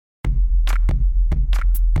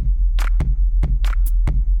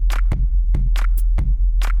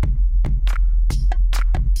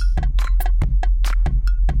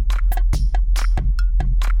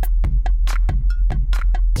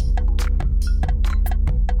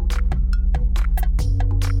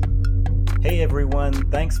Hey everyone,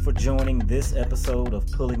 thanks for joining this episode of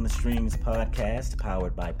Pulling the Strings podcast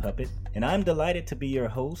powered by Puppet. And I'm delighted to be your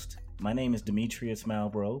host. My name is Demetrius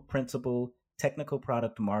Malbrough, Principal Technical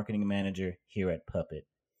Product Marketing Manager here at Puppet.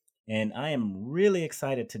 And I am really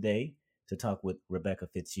excited today to talk with Rebecca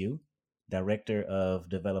Fitzhugh, Director of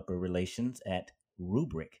Developer Relations at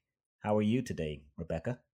Rubrik. How are you today,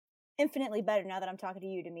 Rebecca? Infinitely better now that I'm talking to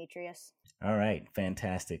you, Demetrius. All right,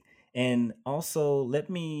 fantastic. And also, let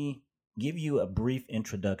me give you a brief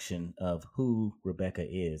introduction of who Rebecca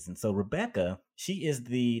is. And so Rebecca, she is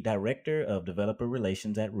the Director of Developer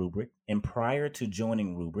Relations at Rubrik. And prior to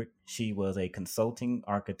joining Rubrik, she was a consulting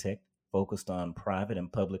architect focused on private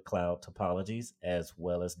and public cloud topologies as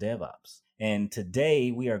well as DevOps. And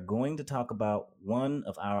today we are going to talk about one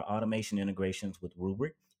of our automation integrations with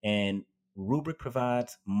Rubrik. And Rubrik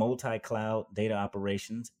provides multi-cloud data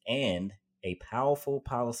operations and a powerful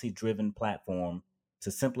policy-driven platform to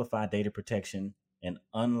simplify data protection and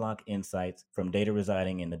unlock insights from data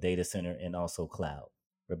residing in the data center and also cloud.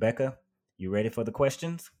 Rebecca, you ready for the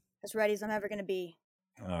questions? As ready as I'm ever going to be.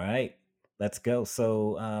 All right, let's go.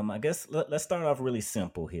 So I guess let's start off really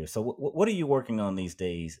simple here. So what are you working on these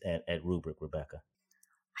days at Rubrik, Rebecca?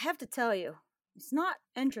 I have to tell you, it's not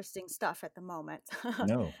interesting stuff at the moment.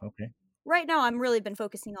 No, okay. Right now, I'm really been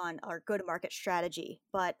focusing on our go-to-market strategy.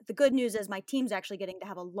 But the good news is my team's actually getting to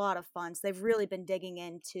have a lot of fun. So they've really been digging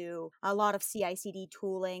into a lot of CI/CD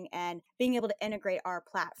tooling and being able to integrate our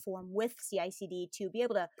platform with CI/CD to be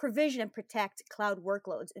able to provision and protect cloud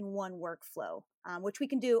workloads in one workflow, which we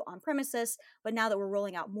can do on premises. But now that we're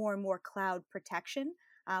rolling out more and more cloud protection,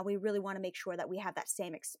 we really want to make sure that we have that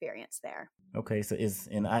same experience there. Okay, so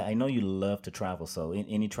I know you love to travel. So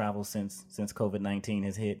any travel since COVID-19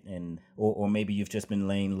 has hit, and or maybe you've just been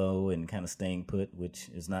laying low and kind of staying put, which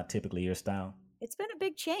is not typically your style. It's been a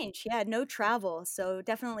big change. Yeah, no travel. So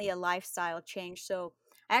definitely a lifestyle change. So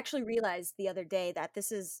I actually realized the other day that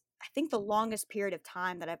this is, I think, the longest period of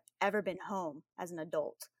time that I've ever been home as an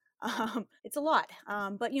adult. It's a lot.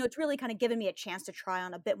 But, it's really kind of given me a chance to try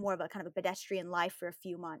on a bit more of a kind of a pedestrian life for a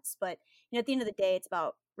few months. But, at the end of the day, it's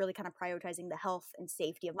about really kind of prioritizing the health and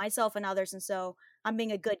safety of myself and others. And so I'm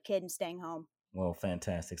being a good kid and staying home. Well,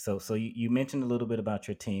 fantastic. So you mentioned a little bit about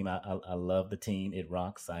your team. I love the team. It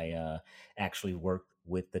rocks. I actually worked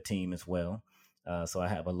with the team as well. So I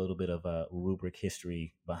have a little bit of a Rubrik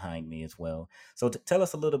history behind me as well. So tell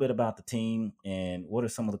us a little bit about the team and what are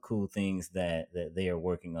some of the cool things that they are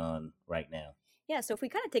working on right now. Yeah, so if we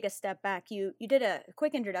kind of take a step back, you did a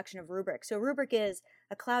quick introduction of Rubrik. So Rubrik is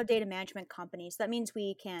a cloud data management company. So that means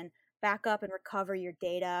we can back up and recover your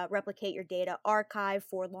data, replicate your data, archive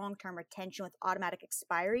for long-term retention with automatic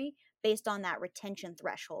expiry based on that retention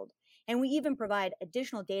threshold. And we even provide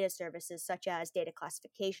additional data services such as data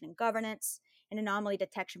classification and governance and anomaly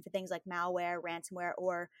detection for things like malware, ransomware,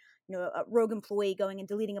 or a rogue employee going and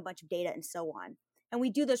deleting a bunch of data and so on. And we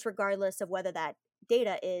do this regardless of whether that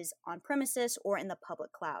data is on premises or in the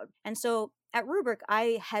public cloud. And so at Rubrik,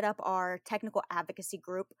 I head up our technical advocacy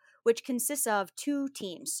group, which consists of two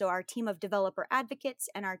teams. So our team of developer advocates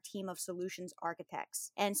and our team of solutions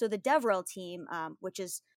architects. And so the DevRel team, which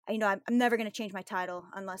is, I'm never going to change my title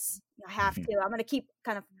unless I have to. I'm going to keep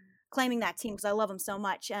kind of claiming that team because I love them so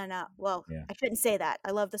much. And Yeah. I shouldn't say that.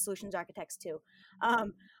 I love the solutions architects too.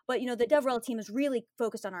 But the DevRel team is really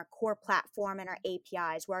focused on our core platform and our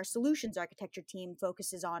APIs, where our solutions architecture team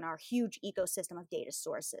focuses on our huge ecosystem of data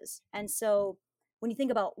sources. And so when you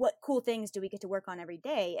think about what cool things do we get to work on every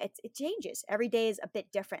day, it changes. Every day is a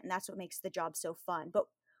bit different, and that's what makes the job so fun. But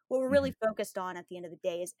what we're really focused on at the end of the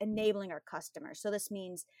day is enabling our customers. So this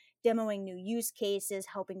means demoing new use cases,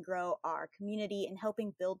 helping grow our community, and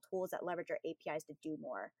helping build tools that leverage our APIs to do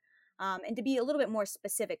more. And to be a little bit more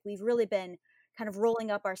specific, we've really been kind of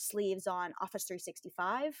rolling up our sleeves on Office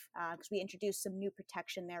 365 because we introduced some new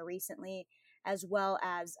protection there recently, as well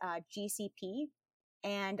as GCP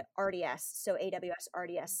and RDS, so AWS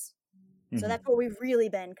RDS. So that's what we've really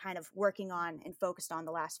been kind of working on and focused on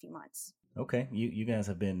the last few months. Okay, you guys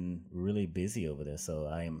have been really busy over there, so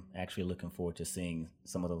I am actually looking forward to seeing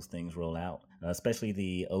some of those things roll out, especially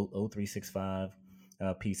the O365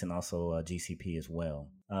 piece and also GCP as well.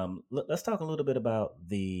 Let's talk a little bit about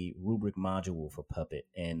the Rubrik module for Puppet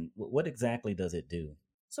and what exactly does it do?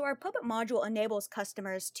 So our Puppet module enables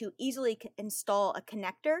customers to easily install a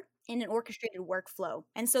connector in an orchestrated workflow.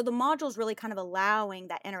 And so the module is really kind of allowing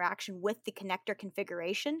that interaction with the connector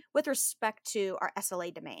configuration with respect to our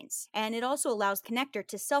SLA domains. And it also allows connector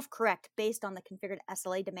to self-correct based on the configured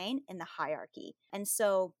SLA domain in the hierarchy. And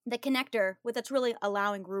so the connector, what that's really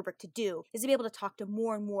allowing Rubrik to do is to be able to talk to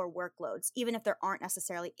more and more workloads, even if there aren't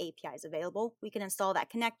necessarily APIs available. We can install that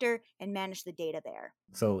connector and manage the data there.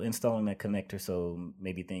 So installing that connector, so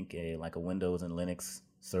maybe think like a Windows and Linux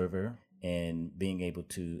server, and being able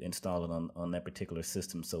to install it on that particular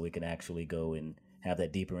system, so we can actually go and have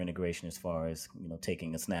that deeper integration as far as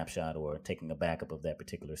taking a snapshot or taking a backup of that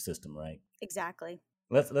particular system, right? Exactly.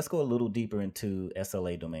 Let's go a little deeper into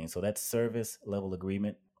SLA domain. So that's service level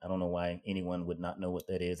agreement. I don't know why anyone would not know what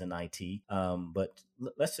that is in IT, but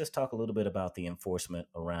let's just talk a little bit about the enforcement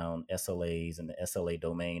around SLAs and the SLA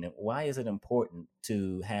domain, and why is it important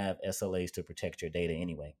to have SLAs to protect your data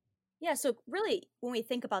anyway? Yeah, so really, when we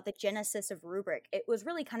think about the genesis of Rubrik, it was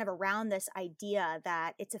really kind of around this idea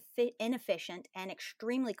that it's inefficient and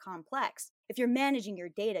extremely complex if you're managing your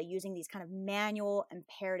data using these kind of manual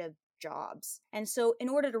imperative jobs. And so, in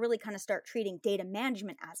order to really kind of start treating data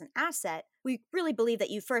management as an asset, we really believe that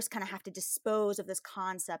you first kind of have to dispose of this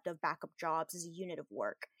concept of backup jobs as a unit of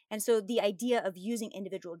work. And so the idea of using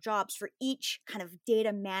individual jobs for each kind of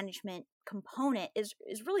data management component is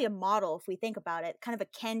really a model, if we think about it, kind of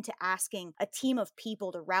akin to asking a team of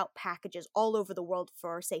people to route packages all over the world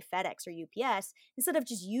for, say, FedEx or UPS, instead of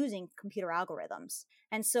just using computer algorithms.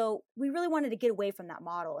 And so we really wanted to get away from that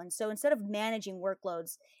model. And so instead of managing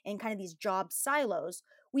workloads in kind of these job silos,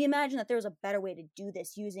 we imagined that there was a better way to do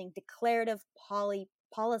this using declarative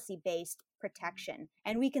policy-based protection.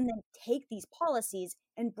 And we can then take these policies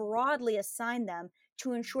and broadly assign them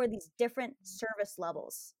to ensure these different service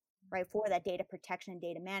levels, right, for that data protection and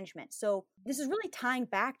data management. So this is really tying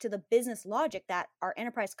back to the business logic that our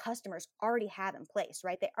enterprise customers already have in place,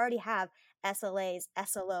 right? They already have SLAs,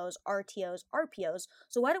 SLOs, RTOs, RPOs.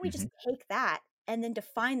 So why don't we just take that and then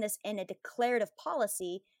define this in a declarative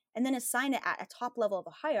policy and then assign it at a top level of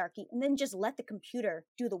a hierarchy, and then just let the computer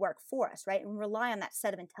do the work for us, right? And rely on that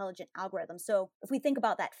set of intelligent algorithms. So if we think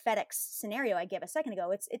about that FedEx scenario I gave a second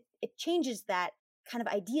ago, it changes that kind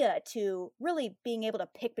of idea to really being able to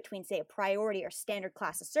pick between, say, a priority or standard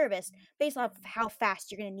class of service based off of how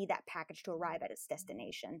fast you're going to need that package to arrive at its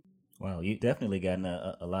destination. Wow, you definitely gotten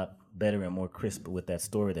a lot better and more crisp with that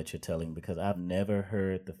story that you're telling, because I've never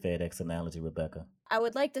heard the FedEx analogy, Rebecca. I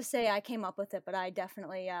would like to say I came up with it, but I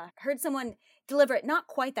definitely heard someone deliver it not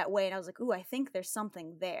quite that way. And I was like, ooh, I think there's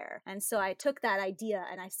something there. And so I took that idea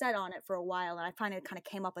and I sat on it for a while, and I finally kind of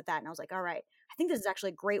came up with that. And I was like, all right, I think this is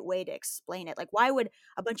actually a great way to explain it. Like, why would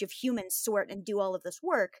a bunch of humans sort and do all of this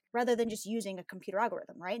work rather than just using a computer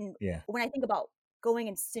algorithm, right? And Yeah. when I think about going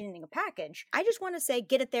and sending a package, I just want to say,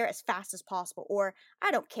 get it there as fast as possible, or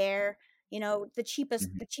I don't care, the cheapest,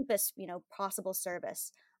 possible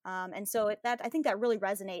service. And so I think that really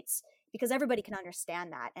resonates because everybody can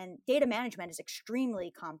understand that. And data management is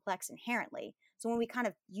extremely complex inherently. So when we kind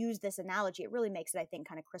of use this analogy, it really makes it, I think,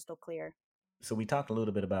 kind of crystal clear. So we talked a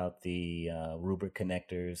little bit about the Rubrik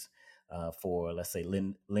connectors for, let's say,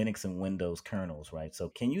 Linux and Windows kernels, right? So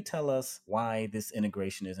can you tell us why this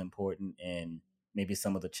integration is important and maybe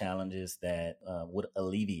some of the challenges that would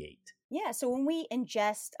alleviate? Yeah, so when we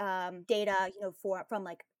ingest data, from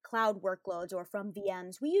like cloud workloads or from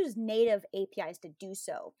VMs, we use native APIs to do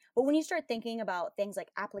so. But when you start thinking about things like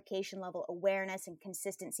application level awareness and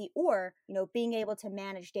consistency, or being able to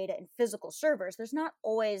manage data in physical servers, there's not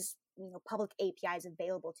always public APIs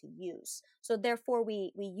available to use. So therefore,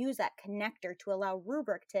 we use that connector to allow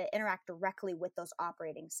Rubrik to interact directly with those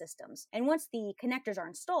operating systems. And once the connectors are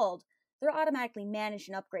installed, they're automatically managed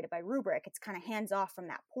and upgraded by Rubrik. It's kind of hands off from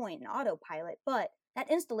that point in autopilot, but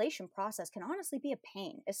that installation process can honestly be a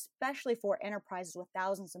pain, especially for enterprises with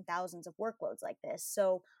thousands and thousands of workloads like this.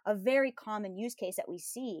 So a very common use case that we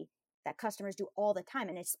see that customers do all the time,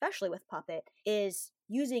 and especially with Puppet, is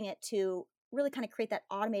using it to really kind of create that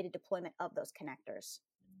automated deployment of those connectors.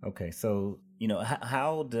 Okay, so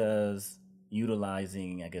how does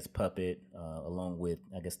utilizing, I guess, Puppet along with,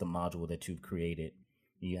 I guess, the module that you've created,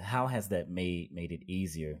 how has that made it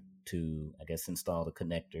easier to, I guess, install the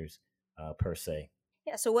connectors per se?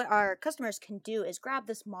 Yeah, so what our customers can do is grab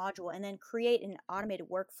this module and then create an automated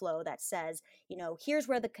workflow that says, here's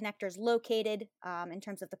where the connector is located in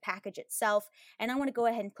terms of the package itself. And I want to go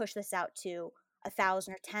ahead and push this out to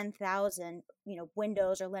 1,000 or 10,000,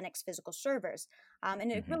 Windows or Linux physical servers.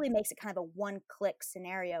 And it really makes it kind of a one-click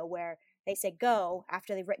scenario where they say go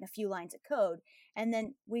after they've written a few lines of code. And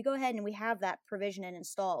then we go ahead and we have that provisioned and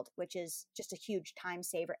installed, which is just a huge time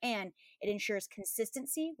saver. And it ensures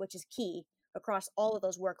consistency, which is key across all of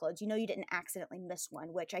those workloads. You didn't accidentally miss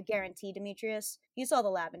one, which I guarantee, Demetrius, you saw the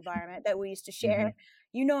lab environment that we used to Hmm. share.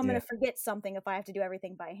 I'm going Yeah. to forget something if I have to do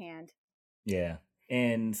everything by hand. Yeah.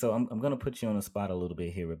 And so I'm going to put you on the spot a little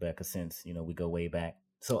bit here, Rebecca, since, we go way back.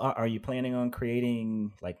 So are you planning on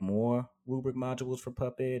creating like more rubric modules for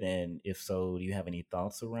Puppet? And if so, do you have any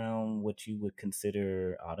thoughts around what you would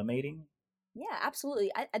consider automating? Yeah,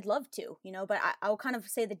 absolutely. I'd love to, but I'll kind of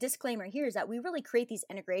say the disclaimer here is that we really create these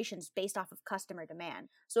integrations based off of customer demand.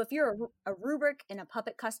 So if you're a Rubrik and a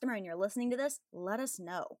Puppet customer and you're listening to this, let us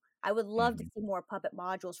know. I would love to Hmm. see more Puppet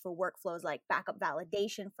modules for workflows like backup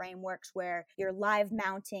validation frameworks where you're live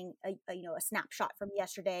mounting a snapshot from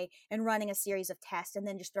yesterday and running a series of tests and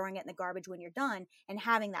then just throwing it in the garbage when you're done and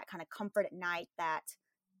having that kind of comfort at night that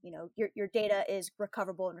your data is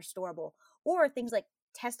recoverable and restorable, or things like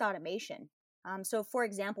test automation. So, for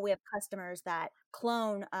example, we have customers that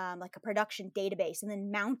clone like a production database and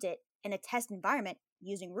then mount it in a test environment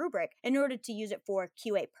using Rubrik in order to use it for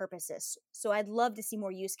QA purposes. So, I'd love to see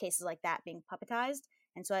more use cases like that being puppetized.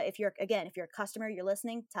 And so, if you're a customer, you're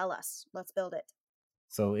listening, tell us. Let's build it.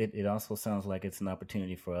 So it also sounds like it's an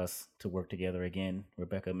opportunity for us to work together again.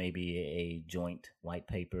 Rebecca, maybe a joint white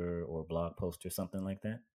paper or blog post or something like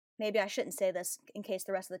that. Maybe I shouldn't say this in case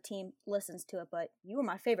the rest of the team listens to it, but you were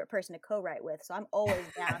my favorite person to co-write with, so I'm always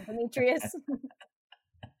down, Demetrius.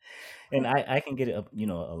 And I can get it up, a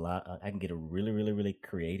lot. I can get it really, really, really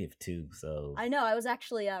creative too. So, I know. I was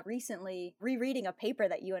actually recently rereading a paper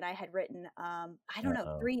that you and I had written. I don't know,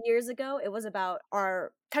 uh-oh. 3 years ago. It was about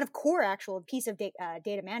our kind of core actual piece of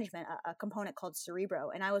data management, a component called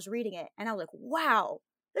Cerebro. And I was reading it, and I was like, "Wow,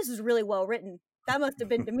 this is really well written." That must have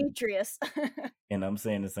been Demetrius. And I'm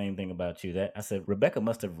saying the same thing about you. That I said Rebecca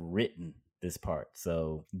must have written this part.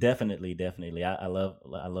 So definitely, definitely, I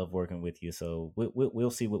love working with you. So we'll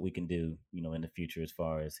see what we can do, in the future as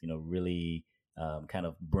far as really kind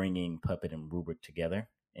of bringing Puppet and Rubric together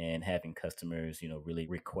and having customers, really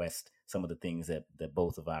request some of the things that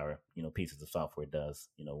both of our pieces of software does,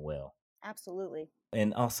 well. Absolutely,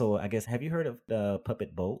 And also, I guess, have you heard of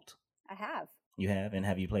Puppet Bolt? I have. You have, and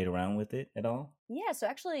have you played around with it at all? Yeah, so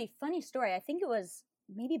actually, funny story. I think it was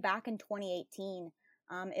maybe back in 2018.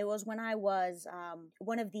 It was when I was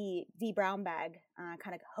one of the V Brown Bag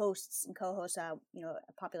kind of hosts and co-hosts, a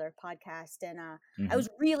popular podcast, and I Hmm. was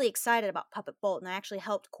really excited about Puppet Bolt, and I actually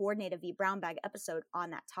helped coordinate a V Brown Bag episode on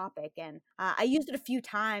that topic, and I used it a few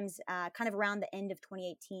times, kind of around the end of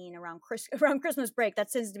 2018, around around Christmas break.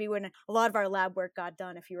 That tends to be when a lot of our lab work got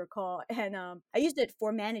done, if you recall, and I used it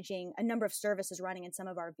for managing a number of services running in some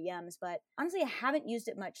of our VMs, but honestly, I haven't used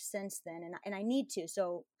it much since then, and I need to.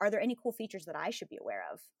 So, are there any cool features that I should be aware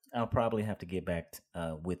of? I'll probably have to get back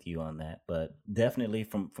with you on that, but definitely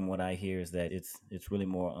from what I hear is that it's really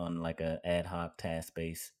more on like a ad hoc task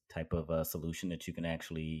based type of solution that you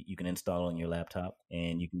can install on your laptop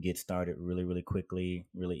and you can get started really really quickly,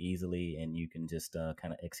 really easily, and you can just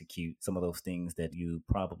kind of execute some of those things that you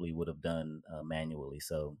probably would have done manually.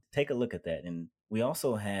 So take a look at that. And we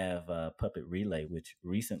also have Puppet Relay, which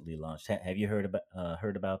recently launched. Have you heard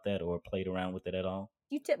about that or played around with it at all?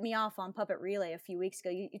 You tipped me off on Puppet Relay a few weeks ago.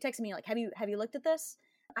 You texted me like, "Have you looked at this?"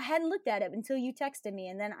 I hadn't looked at it until you texted me,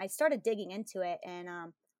 and then I started digging into it, and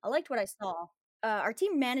I liked what I saw. Our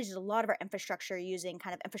team manages a lot of our infrastructure using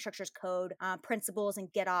kind of infrastructure as code principles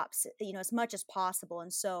and GitOps, as much as possible.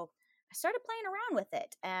 And so I started playing around with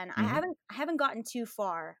it, and I Hmm. haven't gotten too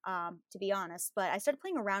far, to be honest. But I started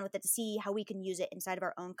playing around with it to see how we can use it inside of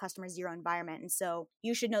our own customer zero environment. And so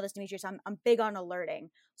you should know this, Demetrius. I'm big on alerting.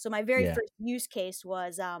 So my very Yeah. first use case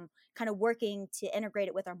was kind of working to integrate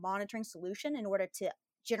it with our monitoring solution in order to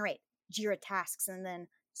generate Jira tasks, and then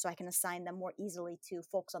so I can assign them more easily to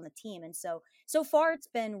folks on the team. And so far it's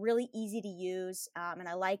been really easy to use, and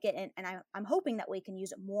I like it. And I'm hoping that we can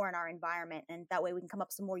use it more in our environment, and that way we can come up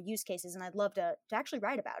with some more use cases. And I'd love to actually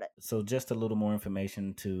write about it. So just a little more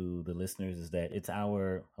information to the listeners is that it's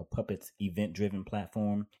our Puppet's event-driven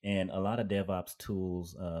platform, and a lot of DevOps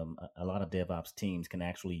tools, a lot of DevOps teams can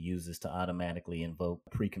actually use this to automatically invoke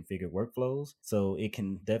pre-configured workflows. So it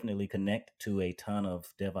can definitely connect to a ton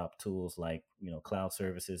of DevOps tools like cloud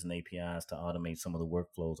services and APIs to automate some of the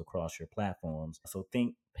workflows across your platforms. So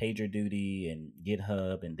think PagerDuty and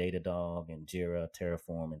GitHub and Datadog and Jira,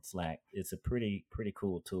 Terraform and Slack. It's a pretty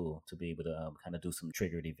cool tool to be able to kind of do some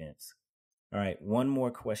triggered events. All right, one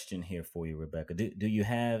more question here for you, Rebecca. Do you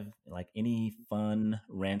have like any fun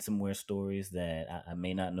ransomware stories that I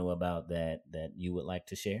may not know about that you would like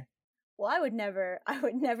to share? Well, I would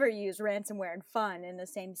never use ransomware and fun in the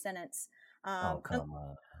same sentence. Oh, Um, come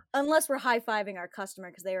on. Unless we're high-fiving our customer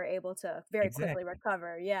because they were able to very quickly Exactly.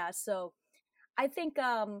 recover. Yeah, so I think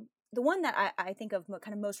the one that I think of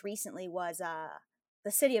kind of most recently was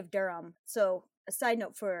the city of Durham. So a side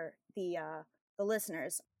note for the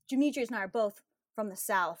listeners, Demetrius and I are both from the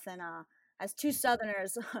South, and as two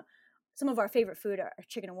Southerners, some of our favorite food are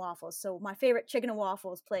chicken and waffles. So my favorite chicken and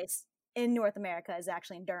waffles place in North America is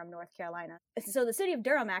actually in Durham, North Carolina. So the city of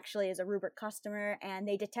Durham actually is a Rubrik customer, and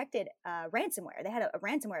they detected ransomware. They had a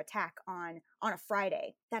ransomware attack on a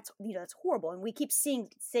Friday. That's horrible. And we keep seeing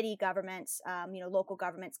city governments, local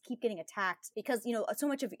governments keep getting attacked because, so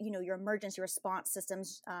much of, your emergency response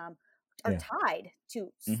systems are tied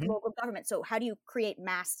to local government. So how do you create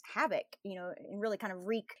mass havoc, and really kind of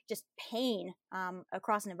wreak just pain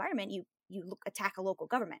across an environment? You attack a local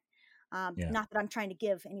government. Not that I'm trying to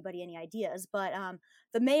give anybody any ideas, but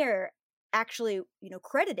the mayor actually,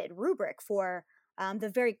 credited Rubrik for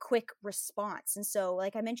the very quick response. And so,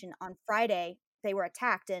 like I mentioned, on Friday, they were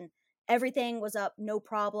attacked and everything was up, no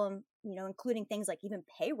problem, including things like even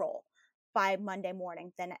payroll by Monday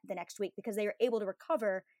morning, then the next week, because they were able to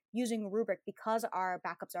recover using Rubrik because our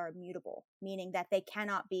backups are immutable, meaning that they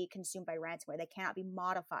cannot be consumed by ransomware. They cannot be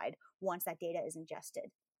modified once that data is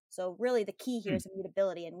ingested. So really the key here is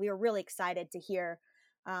immutability. And we were really excited to hear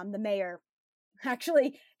the mayor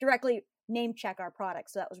actually directly name check our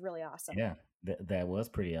product. So that was really awesome. Yeah, that was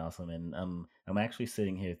pretty awesome. And I'm actually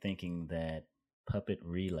sitting here thinking that Puppet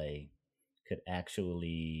Relay could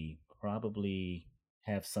actually probably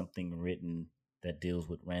have something written that deals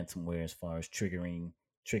with ransomware as far as triggering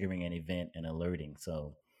an event and alerting.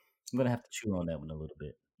 So I'm going to have to chew on that one a little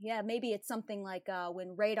bit. Yeah, maybe it's something like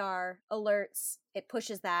when Radar alerts, it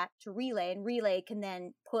pushes that to Relay, and Relay can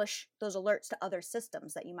then push those alerts to other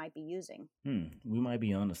systems that you might be using. We might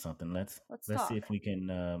be onto something. Let's see if we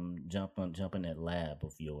can jump in that lab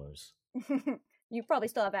of yours. You probably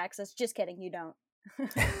still have access. Just kidding, you don't.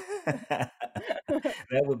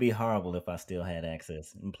 That would be horrible if I still had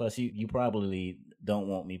access. And plus, you probably don't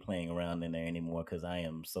want me playing around in there anymore because I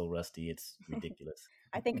am so rusty. It's ridiculous.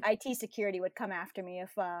 I think IT security would come after me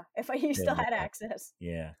if you still had access.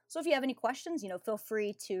 Yeah. So if you have any questions, feel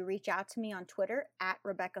free to reach out to me on Twitter at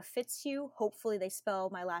Rebecca Fitzhugh. Hopefully they spell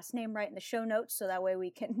my last name right in the show notes, so that way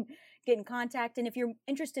we can get in contact. And if you're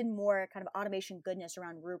interested in more kind of automation goodness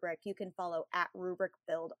around Rubrik, you can follow at Rubrik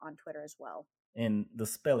Build on Twitter as well. And the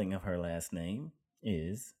spelling of her last name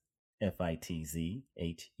is Fitzhugh.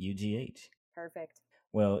 Perfect.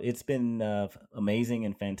 Well, it's been amazing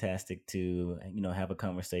and fantastic to, have a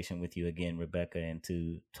conversation with you again, Rebecca, and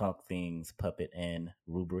to talk things Puppet and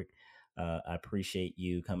Rubrik. I appreciate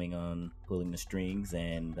you coming on, pulling the strings,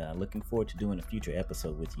 and looking forward to doing a future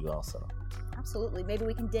episode with you also. Absolutely. Maybe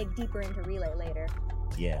we can dig deeper into Relay later.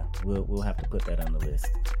 Yeah, we'll have to put that on the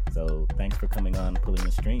list. So thanks for coming on, pulling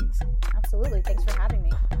the strings. Absolutely. Thanks for having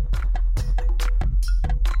me.